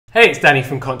Hey, it's Danny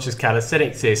from Conscious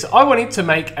Calisthenics here. So I wanted to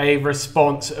make a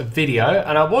response video,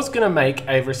 and I was going to make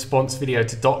a response video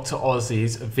to Dr.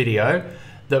 Oz's video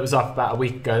that was up about a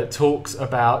week ago that talks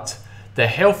about the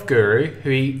health guru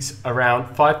who eats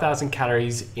around 5,000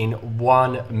 calories in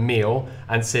one meal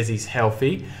and says he's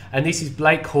healthy. And this is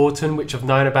Blake Horton, which I've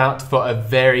known about for a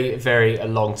very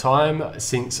long time,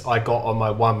 since I got on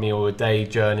my 1 meal a day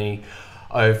journey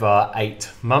over 8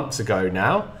 months ago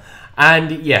now.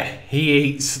 And yeah, he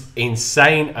eats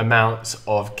insane amounts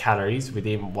of calories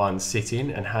within one sitting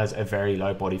and has a very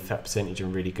low body fat percentage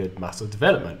and really good muscle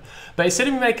development. But instead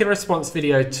of making a response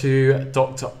video to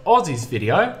Dr. Oz's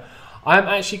video, I'm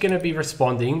actually going to be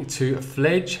responding to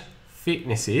Fledge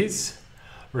Fitness's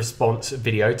response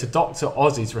video to Dr.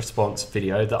 Oz's response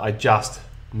video that I just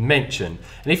mentioned.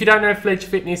 And if you don't know who Fledge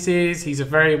Fitness is, he's a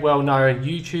very well-known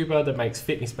YouTuber that makes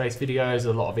fitness-based videos,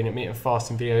 a lot of intermittent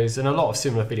fasting videos, and a lot of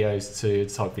similar videos to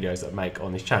the type of videos that I make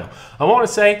on this channel. I want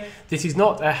to say this is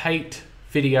not a hate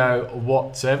video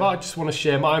whatsoever. I just want to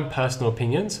share my own personal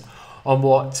opinions on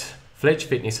what Fledge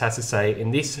Fitness has to say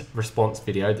in this response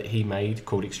video that he made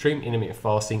called Extreme Intermittent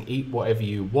Fasting, Eat Whatever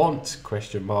You Want,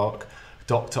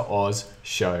 Dr. Oz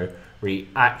Show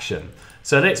Reaction.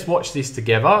 So let's watch this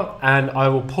together, and I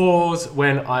will pause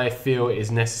when I feel it is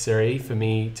necessary for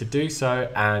me to do so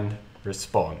and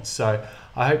respond. So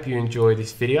I hope you enjoy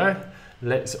this video.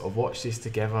 Let's watch this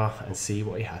together and see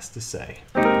what he has to say.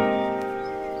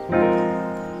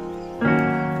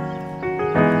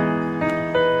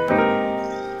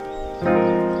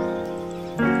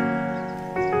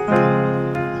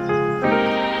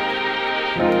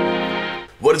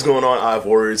 What is going on, IF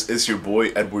Warriors? It's your boy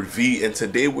Edward V, and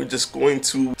today we're just going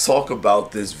to talk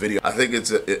about this video. I think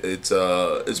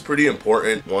it's pretty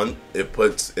important. One, it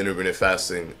puts intermittent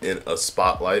fasting in a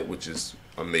spotlight, which is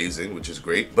amazing, which is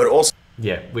great. But also,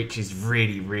 yeah, which is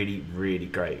really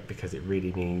great, because it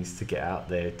really needs to get out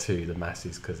there to the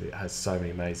masses, because it has so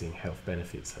many amazing health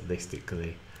benefits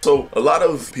holistically. So a lot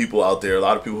of people out there, a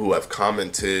lot of people who have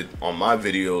commented on my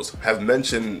videos have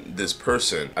mentioned this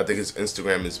person. I think his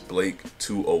Instagram is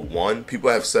Blake201.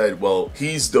 People have said, well,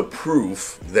 he's the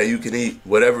proof that you can eat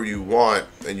whatever you want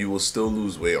and you will still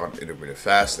lose weight on intermittent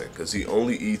fasting, because he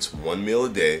only eats 1 meal a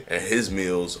day and his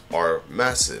meals are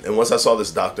massive. And once I saw this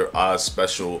Dr. Oz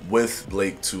special with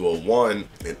Blake201,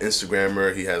 an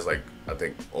Instagrammer, he has like, I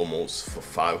think almost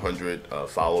 500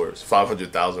 followers,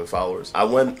 500,000 followers. I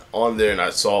went on there and I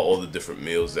saw all the different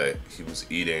meals that he was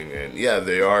eating, and yeah,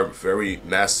 they are very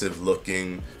massive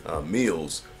looking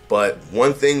meals. But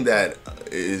one thing that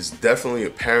is definitely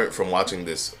apparent from watching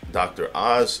this Dr.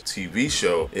 Oz TV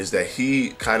show is that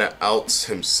he kind of outs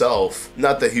himself.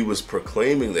 Not that he was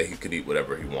proclaiming that he could eat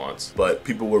whatever he wants, but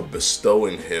people were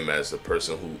bestowing him as the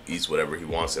person who eats whatever he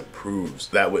wants, and proves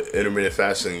that with intermittent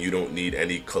fasting, you don't need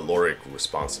any caloric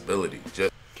responsibility.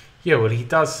 Yeah, well, he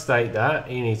does state that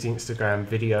in his Instagram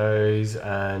videos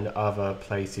and other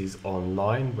places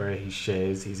online where he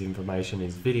shares his information,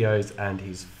 his videos and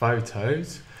his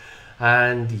photos.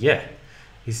 And yeah,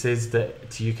 he says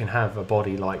that you can have a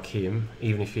body like him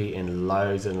even if you're eating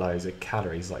loads and loads of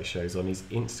calories, like shows on his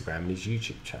Instagram and his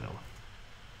YouTube channel.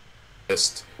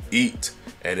 Just eat,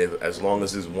 and as long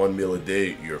as it's 1 meal a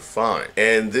day, you're fine.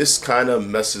 And this kind of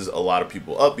messes a lot of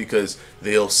people up, because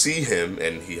they'll see him,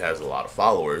 and he has a lot of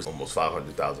followers, almost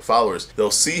 500,000 followers.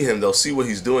 They'll see him, they'll see what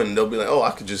he's doing, and they'll be like, oh,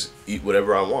 I could just eat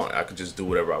whatever I want, I could just do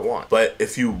whatever I want. But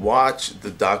if you watch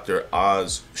the Dr.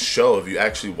 Oz show, if you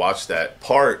actually watch that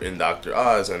part in Dr.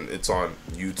 Oz, and it's on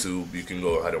YouTube, you can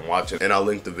go ahead and watch it, and I'll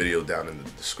link the video down in the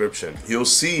description. You'll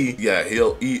see, yeah,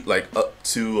 he'll eat like up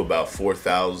to about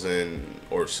 4,000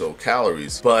 or so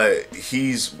calories, but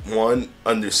he's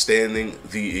understanding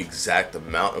the exact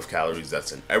amount of calories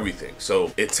that's in everything.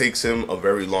 So it takes him a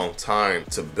very long time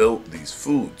to build these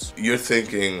foods. You're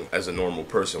thinking, as a normal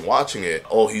person watching it,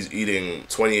 oh, he's eating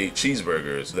 28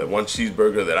 cheeseburgers. That one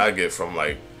cheeseburger that I get from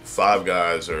like Five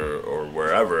Guys or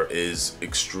wherever is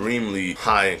extremely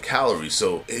high in calories.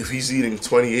 So if he's eating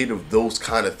 28 of those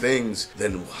kind of things,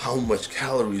 then how much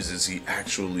calories is he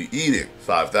actually eating?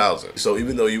 5,000. So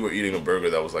even though you were eating a burger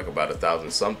that was like about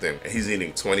 1,000 something, and he's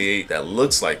eating 28 that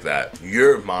looks like that,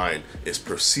 your mind is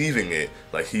perceiving it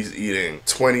like he's eating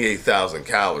 28,000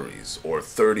 calories or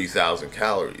 30,000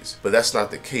 calories. But that's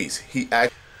not the case. He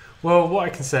actually... Well, what I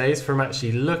can say is, from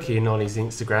actually looking on his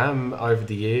Instagram over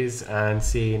the years and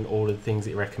seeing all of the things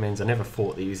that he recommends, I never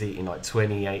thought that he was eating like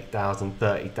 28,000,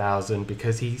 30,000,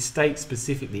 because he states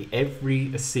specifically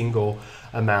every single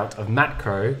amount of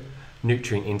macro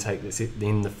nutrient intake that's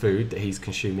in the food that he's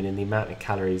consuming and the amount of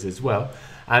calories as well.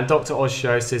 And Dr. Oz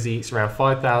Show says he eats around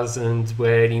 5,000,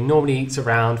 where he normally eats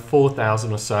around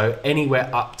 4,000 or so, anywhere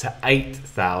up to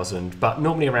 8,000, but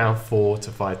normally around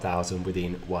 4,000 to 5,000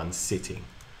 within one sitting.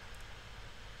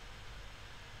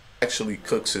 Actually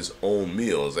cooks his own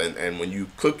meals, and when you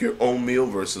cook your own meal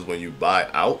versus when you buy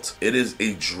out, it is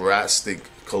a drastic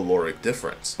caloric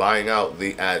difference. Buying out,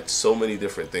 they add so many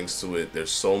different things to it.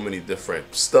 There's so many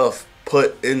different stuff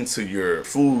put into your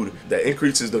food that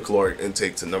increases the caloric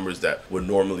intake to numbers that would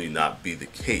normally not be the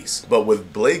case. But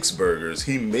with Blake's burgers,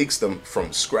 he makes them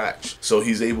from scratch. So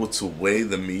he's able to weigh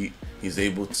the meat. He's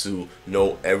able to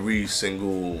know every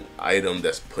single item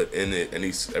that's put in it, and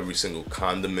every single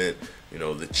condiment, you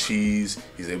know, the cheese.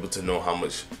 He's able to know how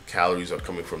much calories are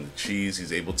coming from the cheese.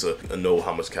 He's able to know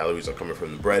how much calories are coming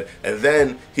from the bread. And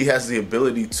then he has the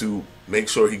ability to make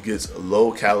sure he gets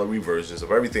low calorie versions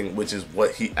of everything, which is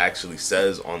what he actually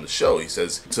says on the show. He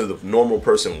says to the normal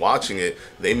person watching it,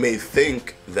 they may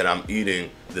think that I'm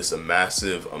eating this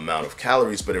massive amount of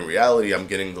calories, but in reality, I'm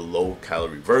getting the low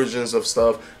calorie versions of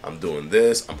stuff. I'm doing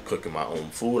this, I'm cooking my own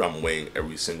food, I'm weighing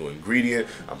every single ingredient,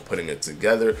 I'm putting it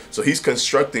together. So he's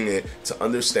constructing it to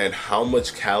understand how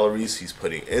much calories he's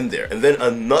putting in there. And then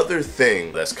another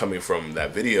thing that's coming from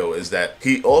that video is that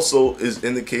he also is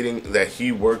indicating that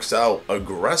he works out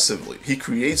aggressively. He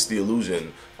creates the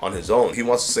illusion on his own. He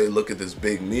wants to say, look at this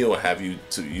big meal and have you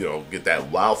to, you know, get that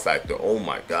wow factor. Oh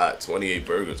my God, 28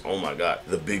 burgers. Oh my God,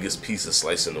 the biggest pizza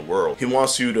slice in the world. He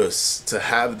wants you to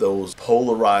have those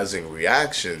polarizing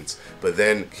reactions, but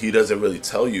then he doesn't really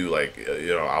tell you, like, you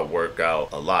know, I work out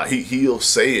a lot. He'll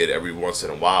say it every once in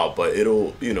a while, but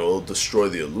it'll, you know, it'll destroy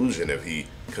the illusion if he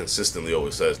consistently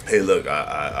always says, hey, look,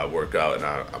 I work out and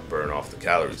I burn off the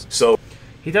calories. So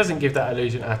he doesn't give that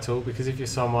illusion at all, because if you're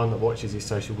someone that watches his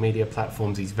social media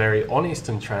platforms, he's very honest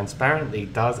and transparent. He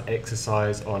does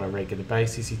exercise on a regular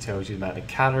basis. He tells you the amount of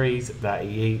calories that he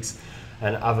eats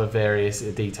and other various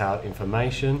detailed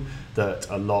information that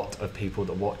a lot of people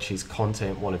that watch his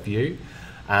content want to view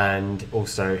and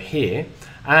also hear.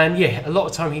 And yeah, a lot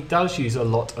of time he does use a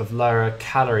lot of lower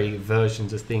calorie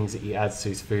versions of things that he adds to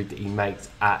his food that he makes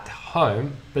at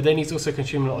home, but then he's also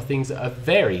consuming a lot of things that are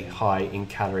very high in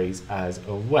calories as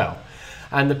well.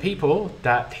 And the people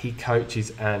that he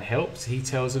coaches and helps, he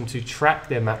tells them to track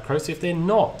their macros. If they're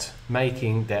not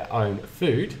making their own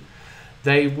food,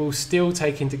 they will still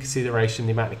take into consideration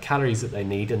the amount of calories that they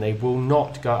need, and they will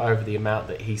not go over the amount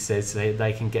that he says, so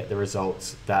they can get the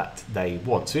results that they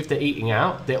want. So if they're eating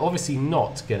out, they're obviously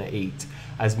not going to eat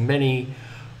as many,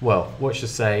 well, what should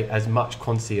I say, as much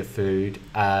quantity of food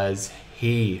as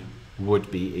he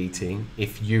would be eating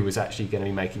if you was actually going to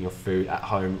be making your food at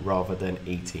home rather than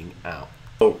eating out.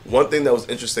 So one thing that was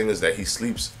interesting is that he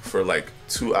sleeps for like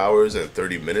 2 hours and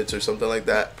 30 minutes or something like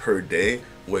that per day,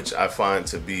 which I find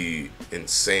to be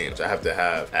insane. I have to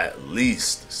have at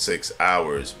least 6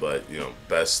 hours, but you know,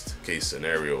 best case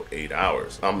scenario, 8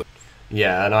 hours.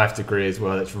 Yeah, and I have to agree as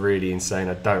well. That's really insane.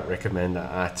 I don't recommend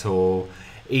that at all.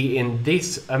 Eating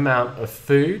this amount of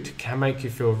food can make you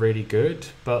feel really good,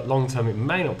 but long term it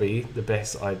may not be the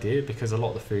best idea, because a lot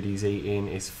of the food he's eating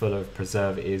is full of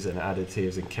preservatives and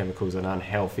additives and chemicals and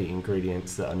unhealthy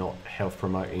ingredients that are not health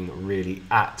promoting really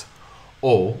at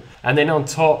all. And then on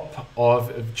top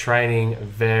of training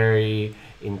very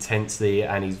intensely,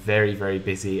 and he's very, very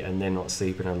busy, and then not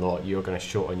sleeping a lot, you're going to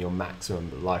shorten your maximum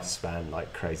lifespan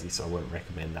like crazy. So I wouldn't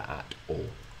recommend that at all.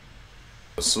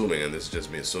 Assuming, and this is just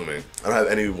me assuming, I don't have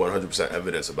any 100%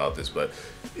 evidence about this, but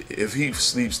if he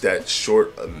sleeps that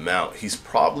short amount, he's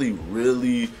probably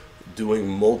really doing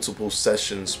multiple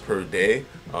sessions per day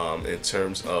in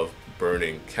terms of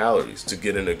burning calories to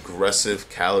get an aggressive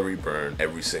calorie burn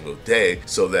every single day,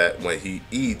 so that when he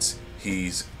eats,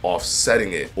 he's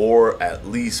offsetting it, or at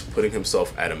least putting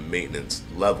himself at a maintenance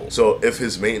level. So if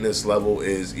his maintenance level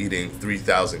is eating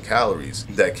 3,000 calories,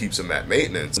 that keeps him at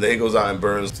maintenance. And then he goes out and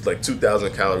burns like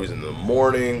 2,000 calories in the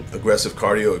morning, aggressive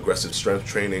cardio, aggressive strength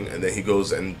training, and then he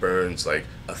goes and burns like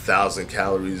 1,000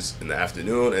 calories in the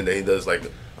afternoon, and then he does like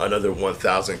another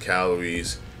 1,000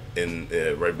 calories in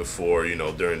right before, you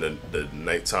know, during the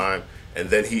nighttime. And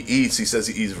then he eats, he says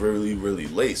he eats really, really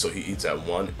late. So he eats at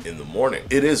 1 in the morning.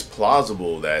 It is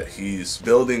plausible that he's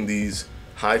building these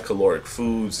high caloric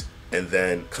foods and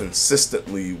then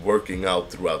consistently working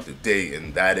out throughout the day.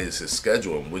 And that is his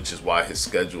schedule, which is why his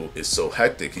schedule is so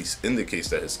hectic. He indicates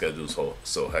that his schedule is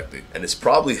so hectic. And it's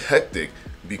probably hectic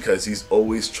because he's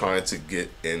always trying to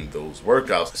get in those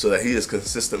workouts so that he is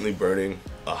consistently burning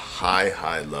a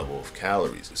high level of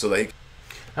calories. So that he...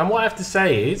 And what I have to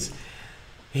say is,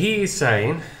 he is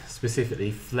saying, specifically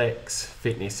Flex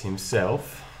Fitness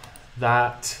himself,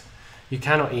 that you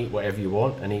cannot eat whatever you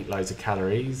want and eat loads of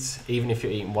calories, even if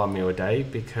you're eating one meal a day,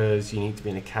 because you need to be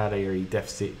in a calorie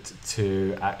deficit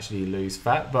to actually lose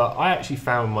fat. But I actually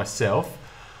found myself,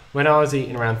 when I was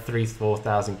eating around 3,000 to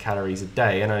 4,000 calories a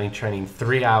day and only training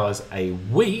 3 hours a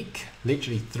week,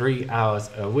 literally 3 hours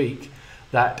a week,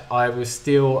 that I was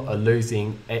still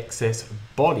losing excess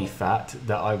body fat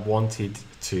that I wanted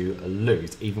to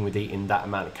lose, even with eating that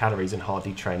amount of calories and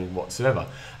hardly training whatsoever.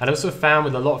 And I also found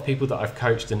with a lot of people that I've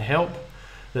coached and helped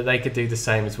that they could do the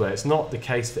same as well. It's not the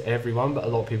case for everyone, but a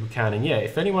lot of people can. And yeah,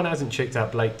 if anyone hasn't checked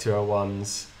out Blake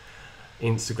 201's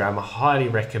Instagram, I highly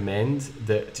recommend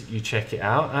that you check it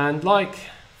out. And like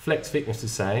Fledge Fitness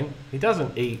was saying, he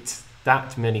doesn't eat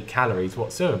that many calories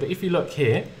whatsoever. But if you look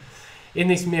here, in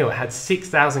this meal, it had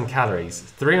 6,000 calories,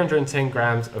 310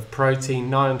 grams of protein,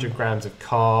 900 grams of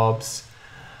carbs.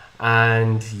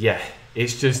 And yeah,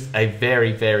 it's just a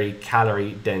very, very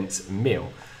calorie dense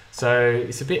meal. So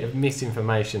it's a bit of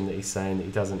misinformation that he's saying that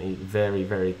he doesn't eat very,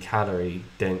 very calorie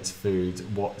dense foods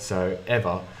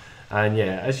whatsoever. And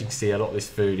yeah, as you can see, a lot of this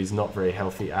food is not very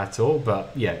healthy at all,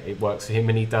 but yeah, it works for him.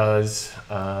 And he does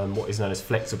what is known as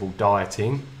flexible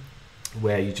dieting,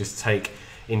 where you just take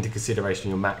into consideration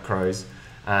your macros,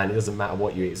 and it doesn't matter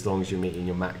what you eat as long as you're meeting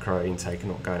your macro intake and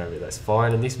not going over it, that's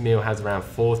fine. And this meal has around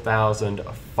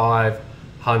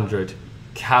 4,500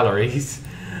 calories.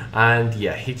 And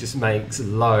yeah, he just makes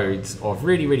loads of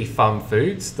really, really fun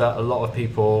foods that a lot of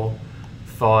people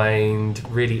find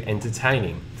really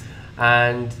entertaining.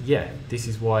 And yeah, this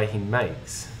is why he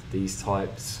makes these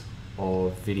types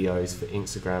of videos for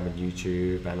Instagram and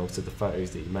YouTube, and also the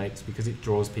photos that he makes, because it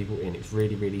draws people in. It's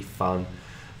really, really fun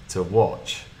to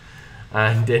watch.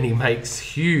 And then he makes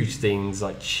huge things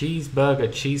like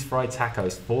cheeseburger, cheese fried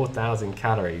tacos, 4,000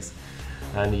 calories.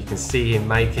 And you can see him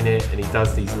making it, and he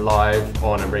does these live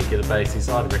on a regular basis.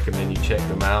 I'd recommend you check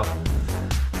them out.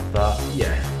 But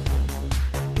yeah,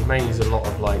 he may use a lot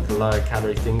of like low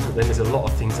calorie things, but then there's a lot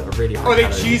of things that are really high calorie. Are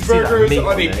they cheeseburgers?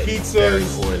 Are they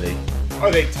pizzas? Very oily.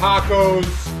 Are they tacos?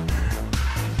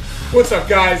 What's up,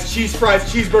 guys? Cheese fries,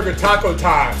 cheeseburger taco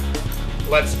time.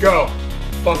 Let's go.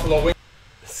 Buffalo wings.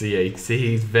 So yeah, you can see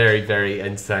he's very, very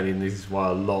entertaining. This is why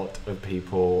a lot of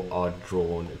people are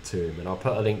drawn to him. And I'll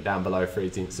put a link down below for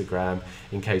his Instagram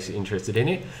in case you're interested in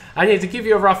it. And yeah, to give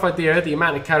you a rough idea, the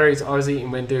amount of calories I was eating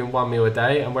when doing one meal a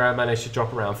day, and where I managed to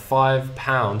drop around 5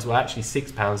 pounds, well actually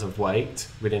 6 pounds of weight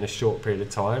within a short period of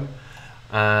time.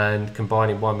 And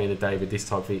combining one meal a day with this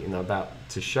type of eating I'm about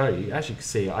to show you, as you can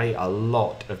see, I eat a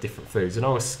lot of different foods. And I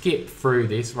will skip through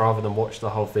this rather than watch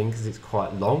the whole thing because it's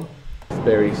quite long.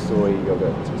 Berry soy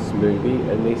yogurt smoothie,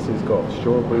 and this has got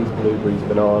strawberries, blueberries,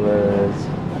 bananas,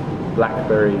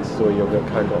 blackberries, soy yogurt,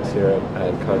 coconut syrup,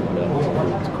 and coconut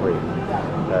whipped cream.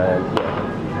 And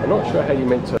yeah, I'm not sure how you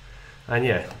meant to. And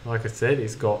yeah, like I said,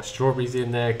 it's got strawberries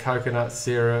in there, coconut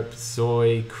syrup,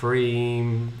 soy,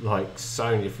 cream, like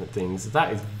so many different things.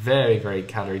 That is very, very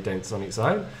calorie dense on its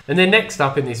own. And then next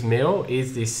up in this meal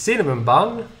is this cinnamon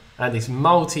bun and this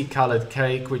multicolored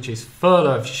cake, which is full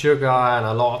of sugar and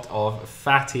a lot of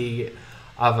fatty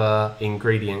other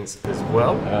ingredients as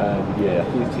well. Yeah,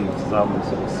 here's some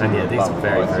sort of, and yeah, these are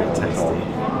very, very tasty.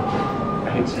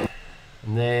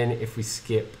 And then if we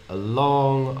skip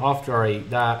along, after I eat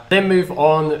that, then move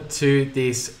on to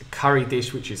this curry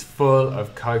dish, which is full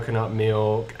of coconut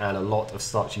milk and a lot of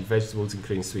starchy vegetables,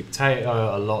 including sweet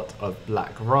potato, a lot of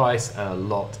black rice, and a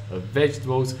lot of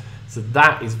vegetables. So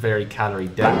that is very calorie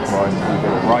dense.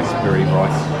 Raspberry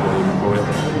rice,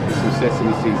 some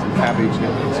sesame seeds, some cabbage,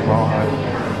 and tomato.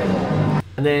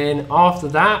 And then after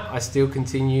that, I still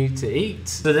continue to eat.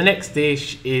 So the next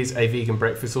dish is a vegan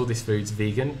breakfast. All this food's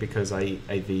vegan because I eat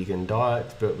a vegan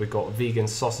diet, but we've got vegan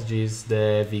sausages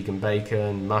there, vegan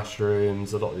bacon,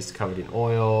 mushrooms, a lot of this is covered in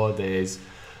oil. There's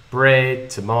bread,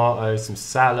 tomatoes, some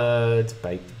salad,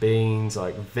 baked beans,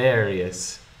 like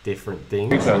various different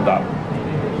things. We turned up.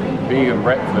 Vegan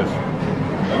breakfast.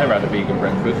 I never had a vegan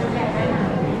breakfast.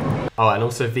 Oh, and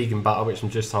also vegan butter, which I'm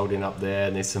just holding up there,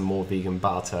 and there's some more vegan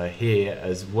butter here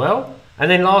as well. And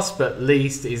then last but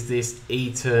least is this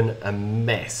eaten a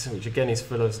mess, which again is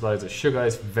full of loads of sugar.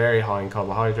 It's very high in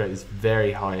carbohydrate, it's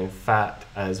very high in fat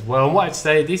as well. And what I'd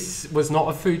say, this was not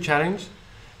a food challenge.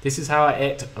 This is how I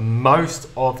ate most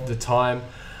of the time.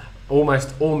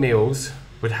 Almost all meals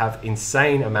would have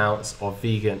insane amounts of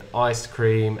vegan ice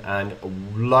cream and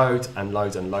loads and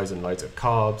loads and loads and loads of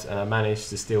carbs, and I managed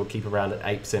to still keep around at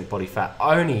 8% body fat,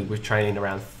 only with training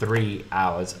around 3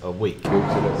 hours a week.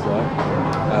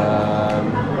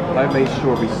 Homemade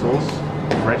strawberry sauce,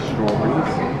 fresh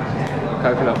strawberries,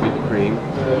 coconut whipped cream,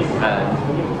 and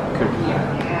cookie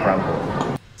crumble.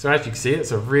 So as you can see,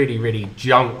 it's a really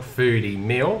junk foody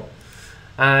meal.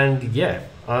 And yeah,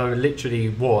 I literally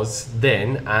was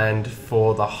then, and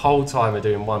for the whole time of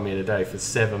doing 1 meal a day for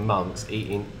 7 months,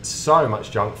 eating so much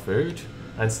junk food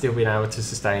and still being able to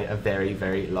sustain a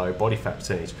very low body fat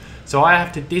percentage. So I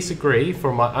have to disagree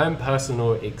from my own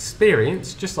personal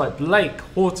experience, just like Blake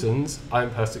Horton's own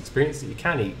personal experience, that you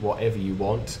can eat whatever you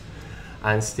want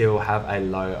and still have a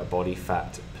low body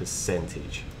fat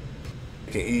percentage.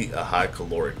 You can eat a high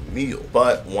caloric meal,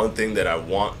 but one thing that I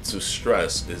want to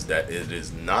stress is that it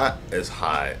is not as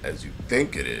high as you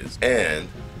think it is, and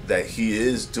that he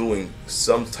is doing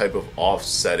some type of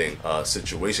offsetting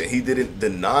situation. He didn't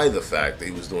deny the fact that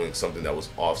he was doing something that was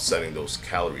offsetting those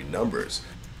calorie numbers.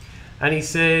 And he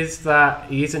says that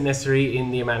he isn't necessarily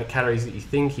in the amount of calories that you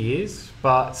think he is,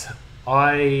 but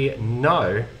I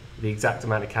know the exact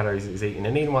amount of calories that he's eating,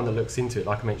 and anyone that looks into it,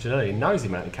 like I mentioned earlier, knows the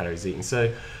amount of calories he's eating.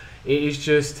 So it is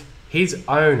just his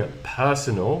own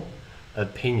personal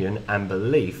opinion and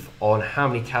belief on how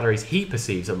many calories he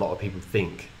perceives a lot of people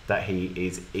think that he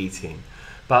is eating.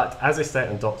 But as I state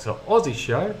on Dr. Ozzy's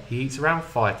show, he eats around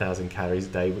 5,000 calories a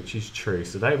day, which is true.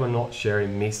 So they were not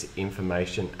sharing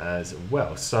misinformation as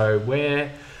well. So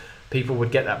where people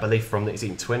would get that belief from that he's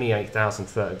eating 28,000,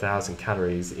 30,000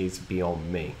 calories is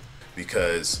beyond me.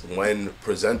 Because when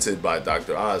presented by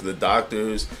Dr. Oz, the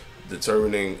doctors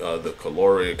determining the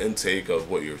caloric intake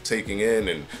of what you're taking in,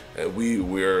 and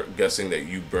we're guessing that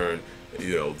you burn,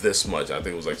 you know, this much. I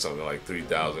think it was like something like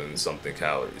 3,000 something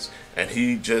calories, and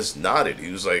he just nodded. He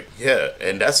was like, yeah,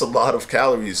 and that's a lot of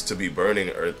calories to be burning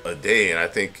a day. And I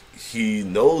think he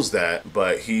knows that,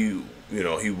 but he, you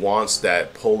know, he wants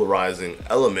that polarizing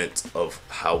element of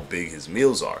how big his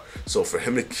meals are. So for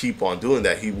him to keep on doing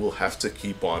that, he will have to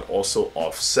keep on also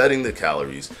offsetting the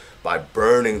calories by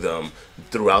burning them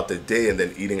throughout the day and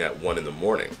then eating at 1 in the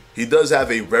morning. He does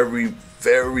have a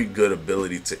very good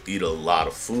ability to eat a lot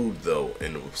of food though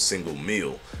in a single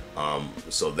meal.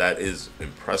 So that is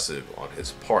impressive on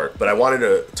his part. But I wanted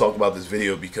to talk about this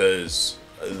video because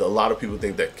a lot of people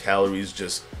think that calories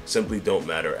just simply don't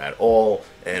matter at all.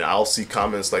 And I'll see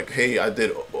comments like, hey, I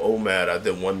did OMAD, I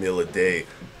did 1 meal a day,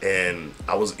 and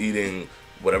I was eating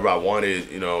whatever I wanted,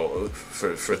 you know,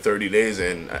 for 30 days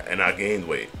and I gained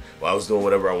weight. Well, I was doing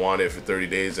whatever I wanted for 30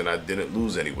 days and I didn't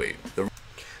lose any weight.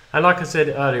 And like I said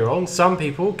earlier on, some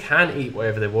people can eat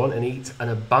whatever they want and eat an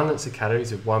abundance of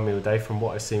calories with 1 meal a day, from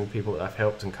what I've seen with people that I've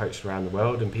helped and coached around the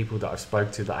world, and people that I've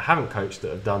spoken to that I haven't coached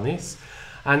that have done this.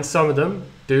 And some of them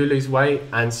do lose weight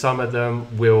and some of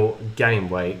them will gain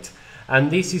weight.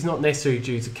 And this is not necessarily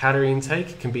due to calorie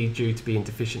intake. It can be due to being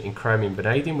deficient in chromium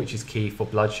vanadium, which is key for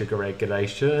blood sugar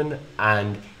regulation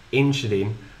and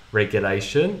insulin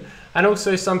regulation. And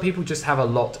also some people just have a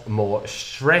lot more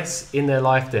stress in their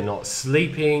life. They're not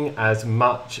sleeping as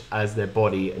much as their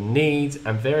body needs,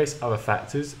 and various other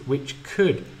factors which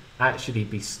could actually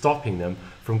be stopping them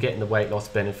from getting the weight loss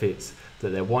benefits that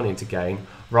they're wanting to gain,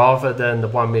 rather than the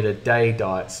 1 meal a day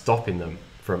diet stopping them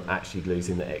from actually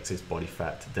losing the excess body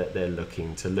fat that they're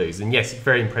looking to lose. And yes, it's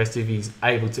very impressive. He's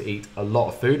able to eat a lot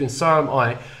of food, and so am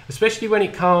I, especially when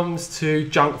it comes to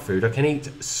junk food. I can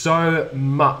eat so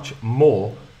much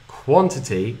more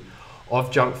quantity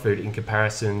of junk food in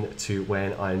comparison to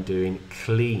when I'm doing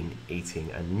clean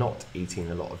eating and not eating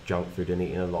a lot of junk food and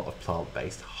eating a lot of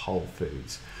plant-based whole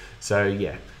foods. So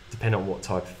yeah, depending on what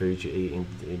type of food you're eating,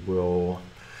 it will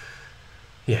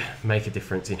make a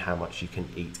difference in how much you can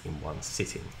eat in one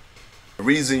sitting. The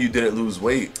reason you didn't lose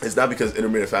weight is not because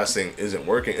intermittent fasting isn't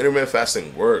working. Intermittent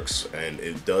fasting works and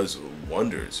it does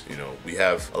wonders. You know, we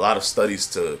have a lot of studies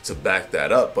to back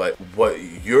that up, but what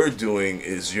you're doing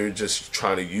is you're just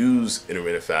trying to use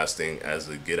intermittent fasting as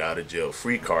a get out of jail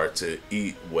free card to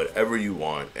eat whatever you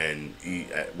want and eat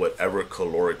at whatever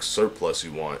caloric surplus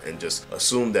you want, and just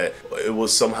assume that it will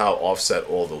somehow offset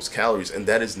all those calories, and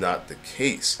that is not the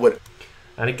case.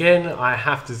 And again, I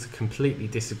have to completely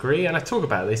disagree, and I talk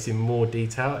about this in more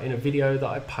detail in a video that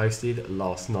I posted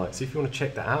last night. So if you want to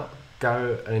check that out,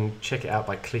 go and check it out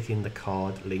by clicking the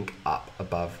card link up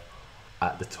above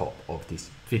at the top of this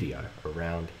video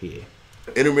around here.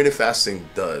 Intermittent fasting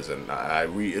does, and I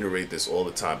reiterate this all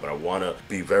the time, but I want to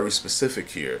be very specific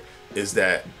here, is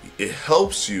that it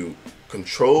helps you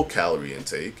control calorie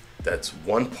intake. That's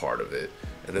one part of it.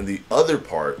 And then the other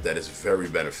part that is very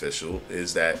beneficial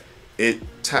is that it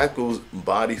tackles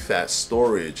body fat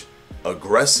storage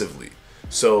aggressively.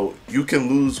 So you can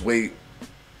lose weight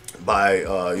by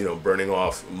you know, burning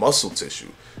off muscle tissue.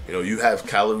 You know, you have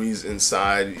calories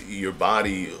inside your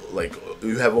body, like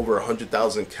you have over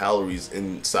 100,000 calories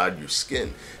inside your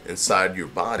skin, inside your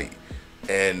body.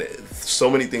 And so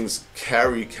many things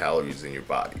carry calories in your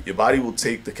body. Your body will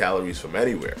take the calories from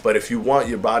anywhere. But if you want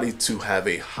your body to have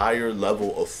a higher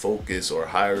level of focus or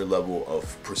higher level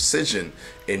of precision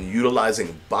in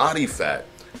utilizing body fat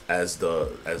as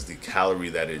the calorie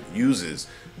that it uses,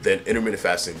 then intermittent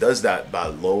fasting does that by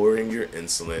lowering your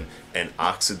insulin and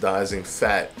oxidizing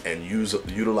fat and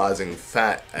utilizing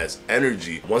fat as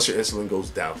energy. Once your insulin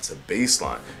goes down to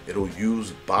baseline, it'll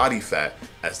use body fat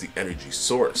as the energy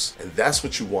source. And that's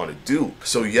what you want to do.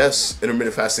 So yes,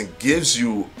 intermittent fasting gives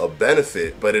you a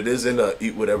benefit, but it isn't a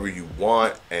eat whatever you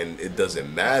want and it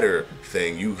doesn't matter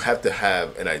thing. You have to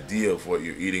have an idea of what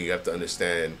you're eating. You have to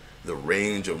understand the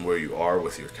range of where you are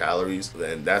with your calories,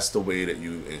 and that's the way that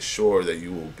you ensure that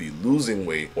you will be losing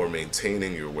weight or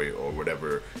maintaining your weight or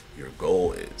whatever your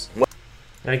goal is.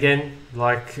 And again,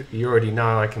 like you already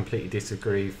know, I completely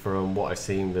disagree from what I've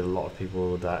seen with a lot of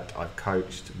people that I've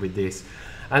coached with this.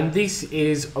 And this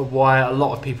is why a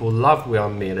lot of people love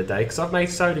 1 meal a day, because I've made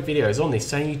so many videos on this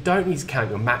saying you don't need to count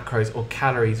your macros or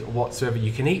calories or whatsoever.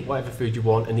 You can eat whatever food you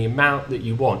want and the amount that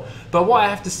you want. But what I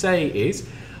have to say is,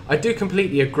 I do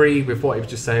completely agree with what he was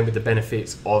just saying with the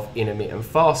benefits of intermittent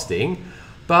fasting.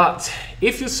 But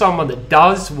if you're someone that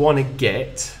does want to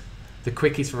get the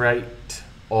quickest rate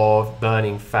of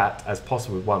burning fat as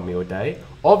possible with 1 meal a day,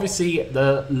 obviously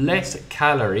the less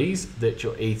calories that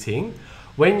you're eating,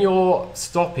 when you're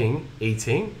stopping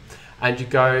eating and you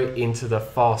go into the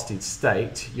fasted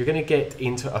state, you're going to get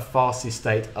into a fasted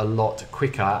state a lot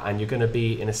quicker and you're going to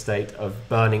be in a state of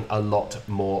burning a lot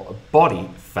more body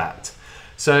fat.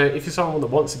 So if you're someone that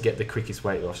wants to get the quickest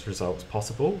weight loss results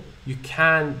possible, you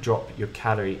can drop your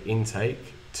calorie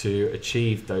intake to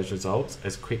achieve those results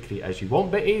as quickly as you want,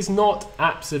 but it is not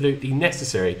absolutely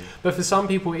necessary. But for some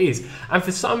people it is. And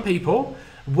for some people,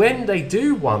 when they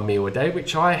do 1 meal a day,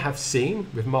 which I have seen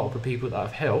with multiple people that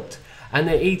I've helped, and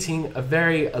they're eating a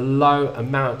very low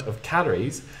amount of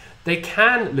calories, they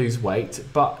can lose weight,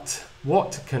 but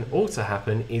what can also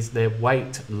happen is their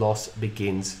weight loss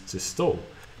begins to stall.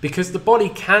 Because the body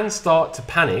can start to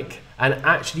panic and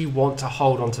actually want to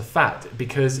hold on to fat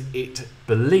because it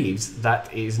believes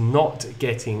that it is not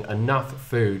getting enough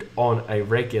food on a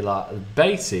regular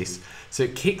basis. So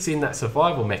it kicks in that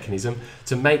survival mechanism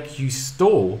to make you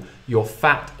stall your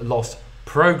fat loss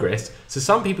progress. So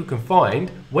some people can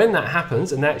find when that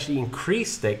happens and they actually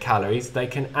increase their calories, they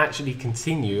can actually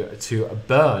continue to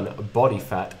burn body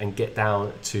fat and get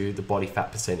down to the body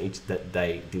fat percentage that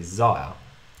they desire.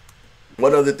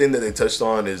 One other thing that they touched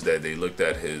on is that they looked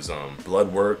at his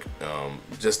blood work,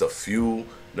 just a few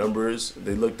numbers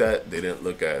they looked at. They didn't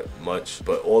look at much,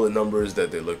 but all the numbers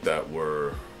that they looked at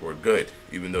were good.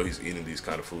 Even though he's eating these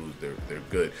kind of foods, they're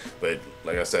good. But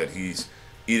like I said, he's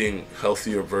eating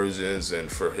healthier versions, and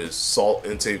for his salt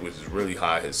intake, which is really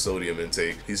high, his sodium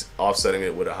intake, he's offsetting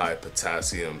it with a high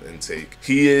potassium intake.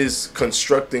 He is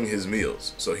constructing his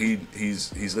meals, so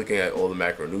he's looking at all the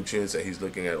macronutrients and he's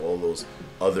looking at all those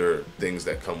other things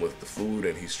that come with the food,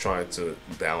 and he's trying to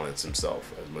balance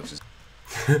himself as much as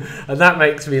and that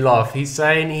makes me laugh. He's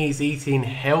saying he's eating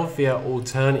healthier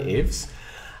alternatives.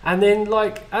 And then,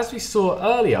 like, as we saw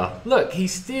earlier, look,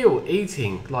 he's still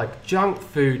eating, like, junk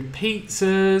food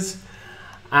pizzas,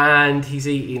 and he's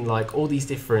eating, like, all these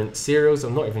different cereals.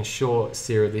 I'm not even sure what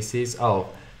cereal this is. Oh,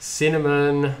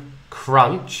 Cinnamon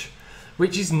Crunch,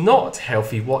 which is not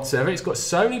healthy whatsoever. It's got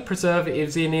so many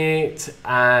preservatives in it,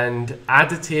 and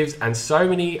additives, and so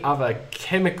many other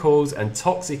chemicals and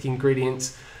toxic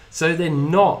ingredients. So they're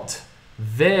not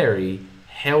very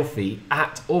healthy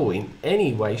at all in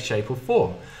any way, shape, or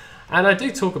form. And I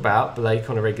do talk about Blake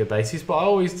on a regular basis, but I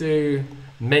always do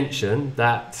mention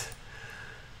that,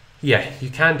 yeah, you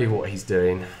can do what he's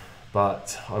doing,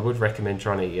 but I would recommend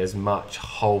trying to eat as much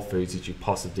whole foods as you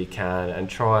possibly can and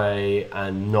try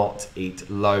and not eat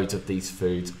loads of these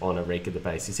foods on a regular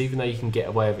basis. Even though you can get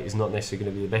away with it, it's not necessarily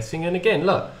going to be the best thing. And again,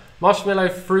 look, marshmallow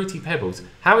fruity pebbles.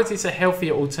 How is this a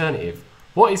healthier alternative?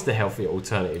 What is the healthier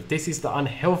alternative? This is the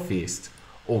unhealthiest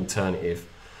alternative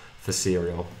for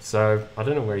cereal. So I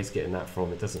don't know where he's getting that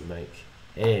from. It doesn't make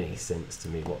any sense to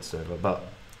me whatsoever. But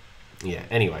yeah,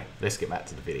 anyway, let's get back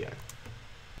to the video.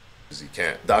 He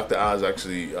can't. Dr. Oz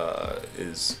actually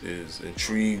is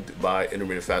intrigued by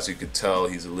intermittent fasting. You could tell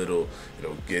he's a little,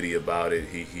 giddy about it.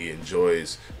 He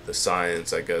enjoys the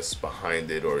science, I guess,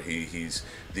 behind it, or he's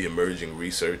the emerging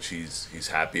research. He's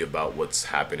happy about what's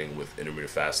happening with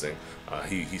intermittent fasting.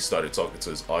 He started talking to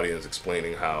his audience,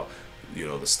 explaining how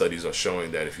the studies are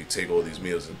showing that if you take all these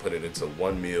meals and put it into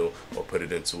one meal or put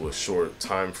it into a short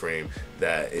time frame,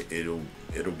 that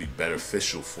it'll be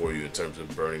beneficial for you in terms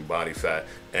of burning body fat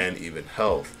and even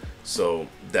health. So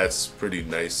that's pretty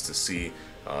nice to see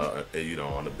you know,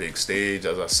 on the big stage.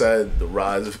 As I said, the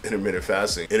rise of intermittent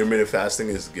fasting. Intermittent fasting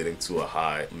is getting to a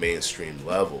high mainstream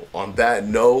level. On that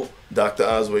note, Dr.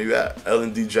 Oz, where you at?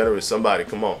 Ellen DeGeneres, somebody,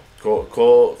 come on.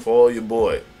 Call your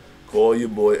boy. Call your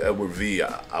boy Edward V.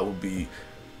 I would be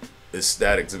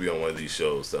ecstatic to be on one of these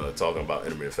shows talking about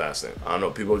intermittent fasting. I know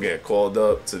people are getting called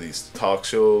up to these talk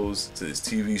shows, to these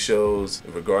TV shows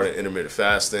regarding intermittent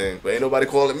fasting, but ain't nobody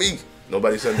calling me.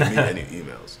 Nobody sending me any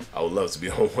emails. I would love to be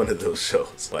on one of those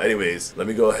shows. But anyways, let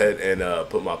me go ahead and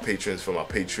put my patrons for my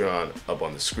Patreon up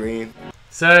on the screen.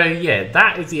 So yeah,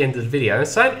 that is the end of the video. And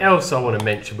something else I want to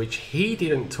mention, which he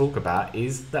didn't talk about,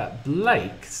 is that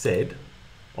Blake said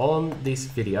on this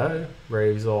video, where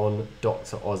he was on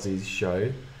Dr. Ozzy's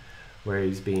show, where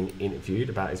he's being interviewed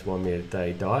about his 1 meal a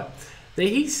day diet, that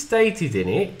he stated in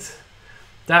it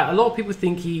that a lot of people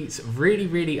think he eats really,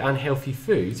 really unhealthy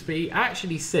foods, but he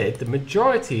actually said the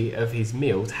majority of his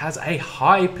meals has a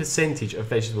high percentage of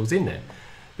vegetables in there.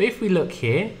 But if we look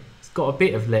here, it's got a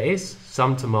bit of lettuce,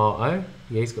 some tomato,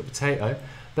 yeah, he's got potato,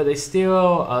 but there's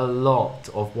still a lot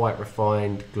of white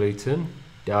refined gluten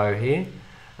dough here,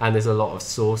 and there's a lot of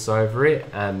sauce over it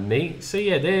and meat. So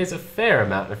yeah, there's a fair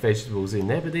amount of vegetables in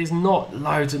there, but there's not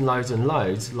loads and loads and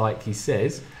loads like he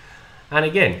says. And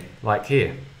again, like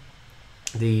here,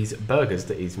 these burgers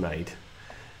that he's made.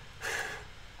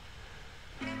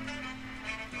 Oh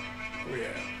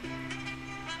yeah.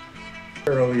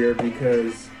 Earlier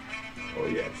because, oh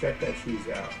yeah, check that cheese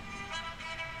out.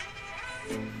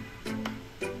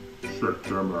 Check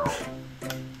them out.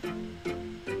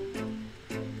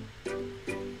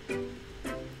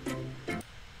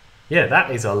 Yeah,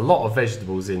 that is a lot of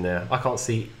vegetables in there. I can't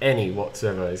see any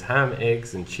whatsoever. There's ham,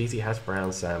 eggs, and cheesy hash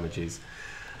brown sandwiches.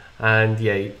 And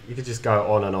yeah, you could just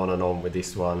go on and on and on with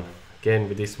this one. Again,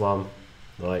 with this one,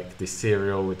 like this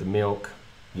cereal with the milk.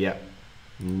 Yep,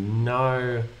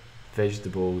 no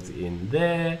vegetables in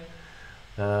there.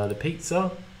 The pizza,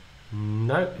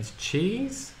 no, it's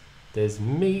cheese. There's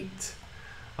meat.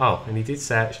 Oh, and he did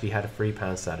say actually had a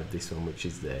 £3 salad, this one, which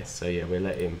is there. So yeah, we'll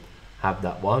let him have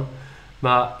that one.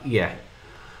 But yeah,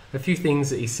 a few things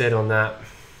that he said on that,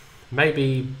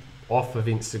 maybe off of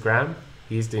Instagram.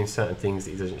 He's doing certain things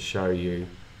that he doesn't show you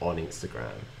on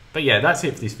Instagram. But yeah, that's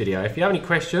it for this video. If you have any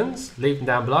questions, leave them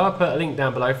down below. I'll put a link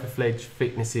down below for Fledge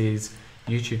Fitness's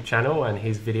YouTube channel and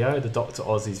his video, the Dr.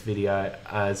 Ozzy's video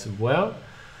as well.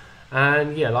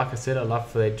 And yeah, like I said, I love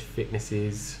Fledge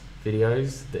Fitness's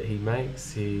videos that he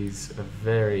makes. He's a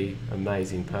very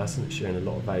amazing person that's sharing a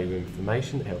lot of valuable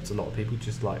information that helps a lot of people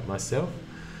just like myself.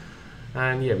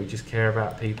 And yeah, we just care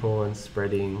about people and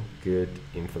spreading good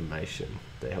information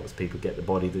that helps people get the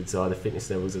body, the desire, the fitness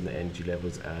levels and the energy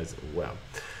levels as well.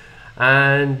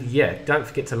 And yeah, don't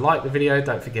forget to like the video,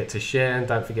 don't forget to share, and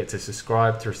don't forget to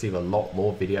subscribe to receive a lot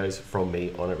more videos from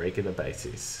me on a regular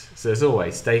basis. So as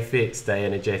always, stay fit, stay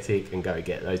energetic, and go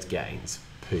get those gains.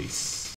 Peace.